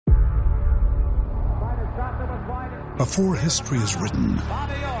Before history is written,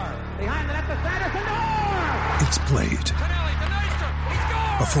 it's played.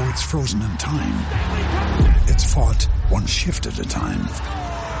 Before it's frozen in time, it's fought one shift at a time.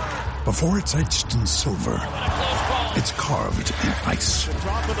 Before it's etched in silver, it's carved in ice.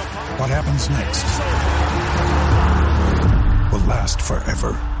 What happens next will last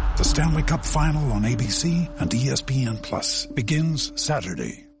forever. The Stanley Cup Final on ABC and ESPN Plus begins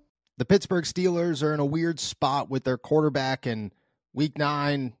Saturday. The Pittsburgh Steelers are in a weird spot with their quarterback, and Week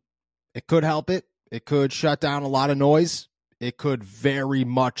 9, it could help it. It could shut down a lot of noise. It could very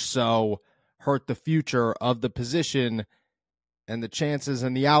much so hurt the future of the position and the chances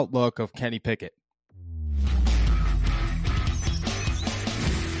and the outlook of Kenny Pickett.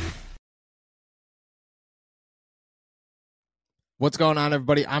 What's going on,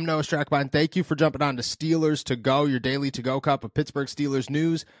 everybody? I'm Noah Strackbein. Thank you for jumping on to Steelers to Go, your daily to-go cup of Pittsburgh Steelers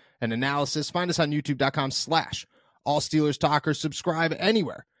news and analysis. Find us on youtube.com/allsteelerstalkers. Subscribe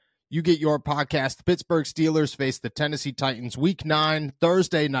anywhere you get your podcast. The Pittsburgh Steelers face the Tennessee Titans. Week 9,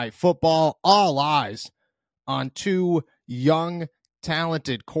 Thursday night football. All eyes on two young,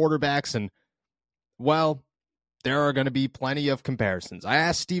 talented quarterbacks. And, well, there are going to be plenty of comparisons. I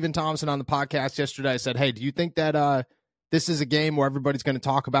asked Stephen Thompson on the podcast yesterday. I said, hey, do you think that this is a game where everybody's going to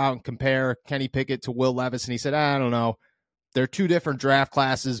talk about and compare Kenny Pickett to Will Levis? And he said, I don't know. They're two different draft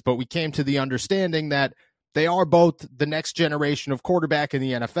classes, but we came to the understanding that they are both the next generation of quarterback in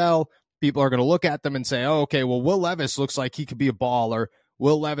the NFL. People are going to look at them and say, oh, okay, well, Will Levis looks like he could be a baller.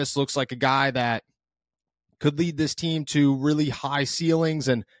 Will Levis looks like a guy that could lead this team to really high ceilings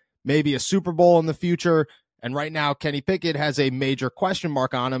and maybe a Super Bowl in the future. And right now, Kenny Pickett has a major question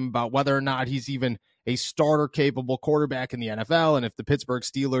mark on him about whether or not he's even a starter-capable quarterback in the NFL, and if the Pittsburgh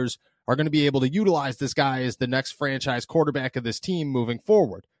Steelers are going to be able to utilize this guy as the next franchise quarterback of this team moving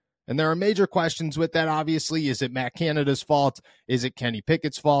forward. And there are major questions with that, obviously. Is it Matt Canada's fault? Is it Kenny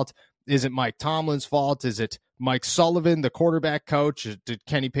Pickett's fault? Is it Mike Tomlin's fault? Is it Mike Sullivan, the quarterback coach? Did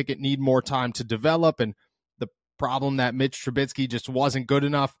Kenny Pickett need more time to develop? And the problem that Mitch Trubisky just wasn't good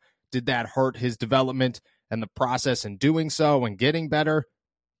enough, did that hurt his development and the process in doing so and getting better?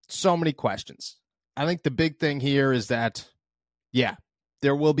 So many questions. I think the big thing here is that, yeah,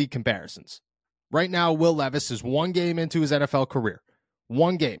 there will be comparisons. Right now, Will Levis is one game into his NFL career.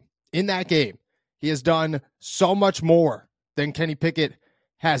 One game. In that game, he has done so much more than Kenny Pickett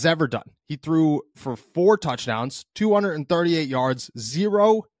has ever done. He threw for 4 touchdowns, 238 yards,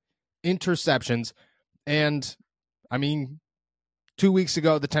 0 interceptions. And, 2 weeks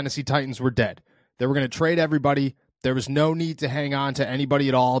ago, the Tennessee Titans were dead. They were going to trade everybody. There was no need to hang on to anybody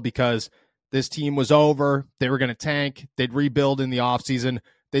at all because this team was over. They were going to tank. They'd rebuild in the offseason.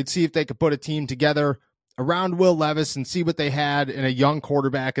 They'd see if they could put a team together around Will Levis and see what they had in a young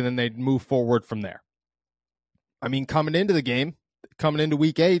quarterback, and then they'd move forward from there. Coming into the game, coming into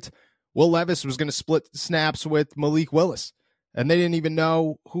Week 8, Will Levis was going to split snaps with Malik Willis, and they didn't even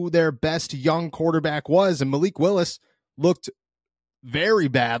know who their best young quarterback was, and Malik Willis looked very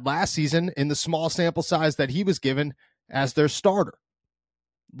bad last season in the small sample size that he was given as their starter.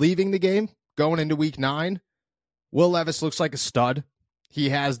 Leaving the game, going into Week 9, Will Levis looks like a stud. He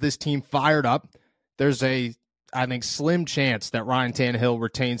has this team fired up. There's I think, slim chance that Ryan Tannehill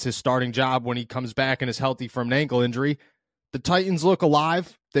retains his starting job when he comes back and is healthy from an ankle injury. The Titans look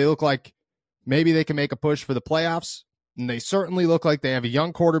alive. They look like maybe they can make a push for the playoffs. And they certainly look like they have a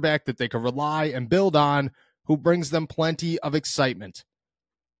young quarterback that they can rely and build on who brings them plenty of excitement.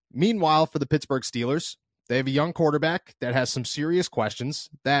 Meanwhile, for the Pittsburgh Steelers, they have a young quarterback that has some serious questions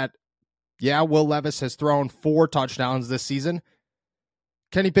that, yeah, Will Levis has thrown 4 touchdowns this season.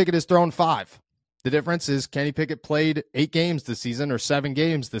 Kenny Pickett has thrown 5. The difference is Kenny Pickett played 8 games this season or 7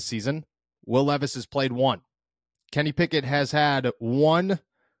 games this season. Will Levis has played 1. Kenny Pickett has had 1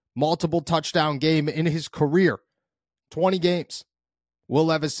 multiple touchdown game in his career, 20 games. Will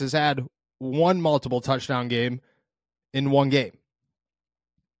Levis has had 1 multiple touchdown game in 1 game.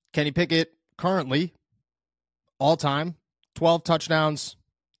 Kenny Pickett currently, all-time, 12 touchdowns,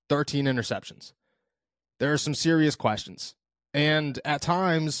 13 interceptions. There are some serious questions. And at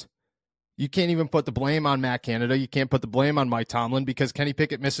times, you can't even put the blame on Matt Canada. You can't put the blame on Mike Tomlin because Kenny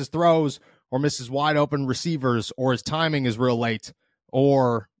Pickett misses throws or misses wide open receivers or his timing is real late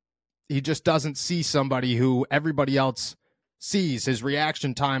or he just doesn't see somebody who everybody else sees. His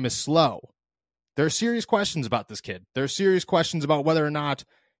reaction time is slow. There are serious questions about this kid. There are serious questions about whether or not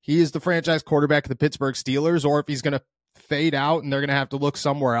he is the franchise quarterback of the Pittsburgh Steelers or if he's going to fade out and they're going to have to look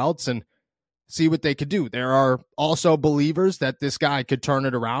somewhere else and see what they could do. There are also believers that this guy could turn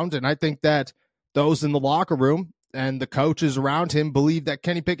it around, and I think that those in the locker room and the coaches around him believe that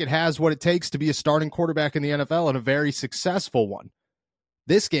Kenny Pickett has what it takes to be a starting quarterback in the NFL and a very successful one.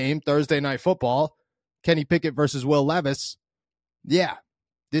 This game, Thursday Night Football, Kenny Pickett versus Will Levis, yeah,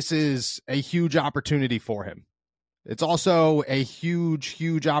 this is a huge opportunity for him. It's also a huge,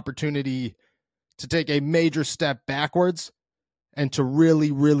 huge opportunity to take a major step backwards and to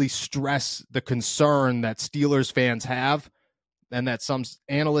really, really stress the concern that Steelers fans have and that some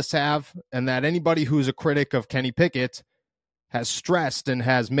analysts have, and that anybody who's a critic of Kenny Pickett has stressed and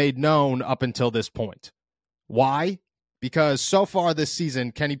has made known up until this point. Why? Because so far this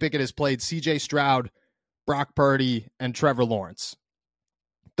season, Kenny Pickett has played C.J. Stroud, Brock Purdy, and Trevor Lawrence.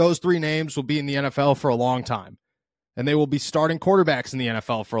 Those three names will be in the NFL for a long time, and they will be starting quarterbacks in the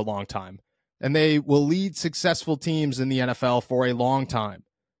NFL for a long time, and they will lead successful teams in the NFL for a long time.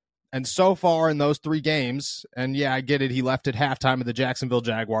 And so far in those three games, and yeah, I get it, he left at halftime of the Jacksonville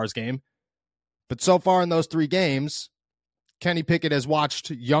Jaguars game, but so far in those three games, Kenny Pickett has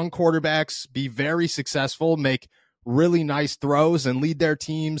watched young quarterbacks be very successful, make really nice throws, and lead their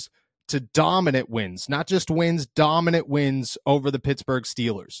teams to dominant wins. Not just wins, dominant wins over the Pittsburgh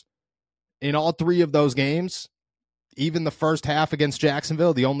Steelers. In all three of those games, even the first half against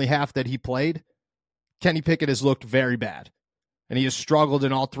Jacksonville, the only half that he played, Kenny Pickett has looked very bad. And he has struggled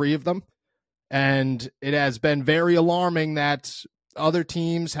in all three of them. And it has been very alarming that other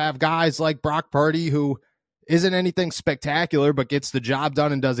teams have guys like Brock Purdy, who isn't anything spectacular, but gets the job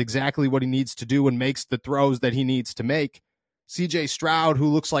done and does exactly what he needs to do and makes the throws that he needs to make. C.J. Stroud, who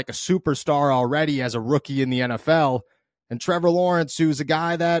looks like a superstar already as a rookie in the NFL. And Trevor Lawrence, who's a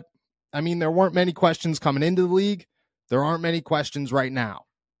guy that, there weren't many questions coming into the league. There aren't many questions right now.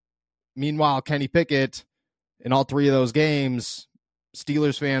 Meanwhile, Kenny Pickett, in all three of those games,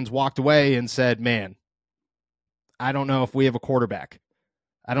 Steelers fans walked away and said, man, I don't know if we have a quarterback.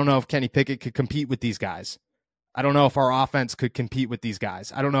 I don't know if Kenny Pickett could compete with these guys. I don't know if our offense could compete with these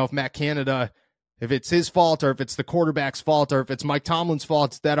guys. I don't know if Matt Canada, if it's his fault or if it's the quarterback's fault or if it's Mike Tomlin's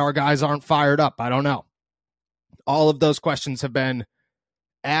fault that our guys aren't fired up. I don't know. All of those questions have been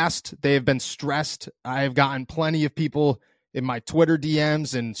asked. They have been stressed. I have gotten plenty of people in my Twitter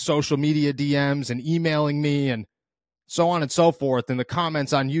DMs and social media DMs and emailing me and so on and so forth in the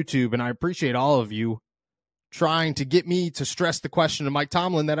comments on YouTube. And I appreciate all of you trying to get me to stress the question to Mike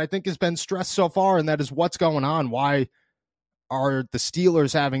Tomlin that I think has been stressed so far, and that is what's going on. Why are the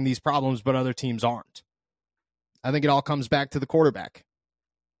Steelers having these problems but other teams aren't? I think it all comes back to the quarterback.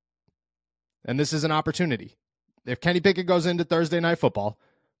 And this is an opportunity. If Kenny Pickett goes into Thursday Night Football,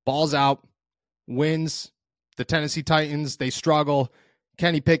 balls out, wins, the Tennessee Titans, they struggle.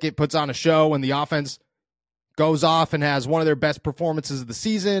 Kenny Pickett puts on a show and the offense goes off and has one of their best performances of the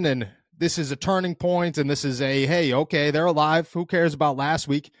season, and this is a turning point, and this is a, hey, okay, they're alive. Who cares about last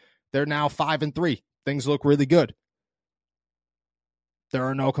week? They're now 5-3. Things look really good. There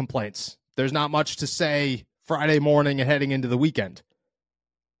are no complaints. There's not much to say Friday morning and heading into the weekend.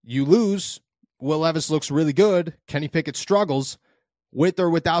 You lose. Will Levis looks really good. Kenny Pickett struggles with or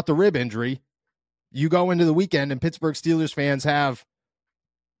without the rib injury. You go into the weekend, and Pittsburgh Steelers fans have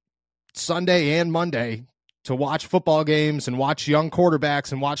Sunday and Monday to watch football games and watch young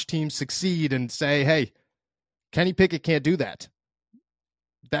quarterbacks and watch teams succeed and say, hey, Kenny Pickett can't do that.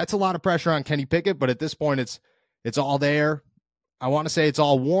 That's a lot of pressure on Kenny Pickett, but at this point it's all there. I want to say it's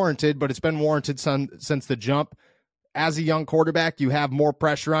all warranted, but it's been warranted since the jump. As a young quarterback, you have more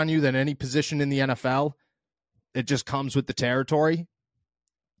pressure on you than any position in the NFL. It just comes with the territory.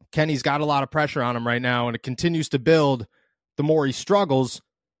 Kenny's got a lot of pressure on him right now, and it continues to build the more he struggles.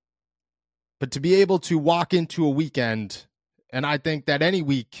 But to be able to walk into a weekend, and I think that any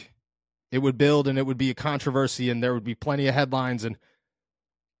week it would build and it would be a controversy and there would be plenty of headlines and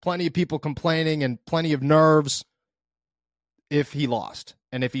plenty of people complaining and plenty of nerves if he lost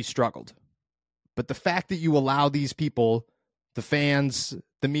and if he struggled. But the fact that you allow these people, the fans,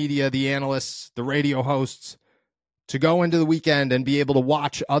 the media, the analysts, the radio hosts, to go into the weekend and be able to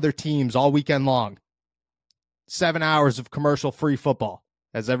watch other teams all weekend long, 7 hours of commercial-free football,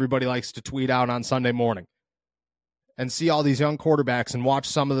 as everybody likes to tweet out on Sunday morning, and see all these young quarterbacks and watch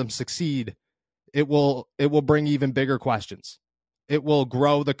some of them succeed, it will bring even bigger questions. It will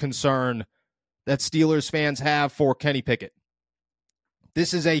grow the concern that Steelers fans have for Kenny Pickett.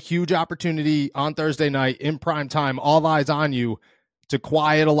 This is a huge opportunity on Thursday night in prime time, all eyes on you, to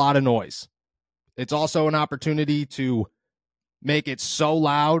quiet a lot of noise. It's also an opportunity to make it so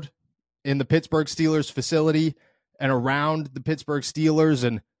loud in the Pittsburgh Steelers facility and around the Pittsburgh Steelers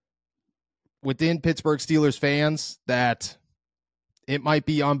and within Pittsburgh Steelers fans that it might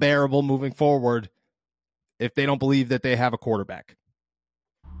be unbearable moving forward if they don't believe that they have a quarterback.